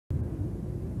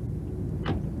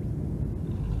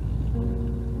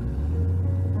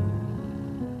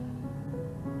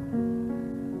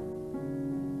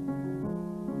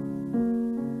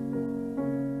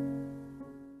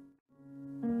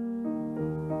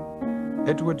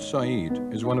Edward Said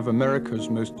is one of America's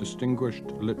most distinguished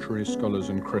literary scholars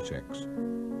and critics.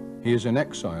 He is in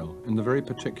exile in the very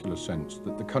particular sense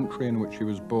that the country in which he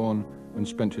was born and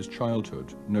spent his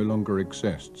childhood no longer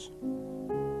exists.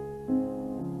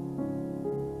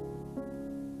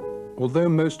 Although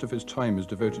most of his time is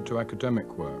devoted to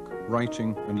academic work,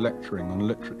 writing and lecturing on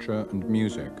literature and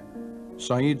music,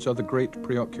 Said's other great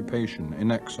preoccupation in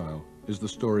exile is the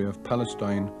story of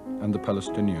Palestine and the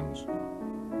Palestinians.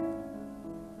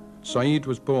 Said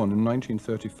was born in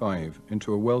 1935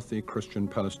 into a wealthy Christian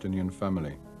Palestinian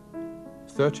family.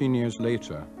 13 years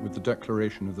later, with the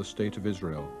declaration of the State of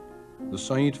Israel, the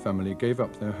Said family gave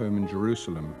up their home in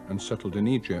Jerusalem and settled in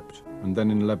Egypt and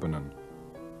then in Lebanon.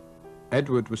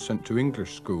 Edward was sent to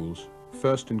English schools,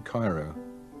 first in Cairo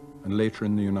and later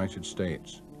in the United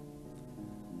States.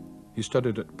 He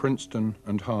studied at Princeton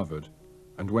and Harvard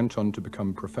and went on to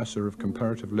become professor of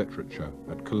comparative literature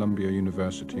at Columbia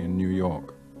University in New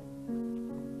York.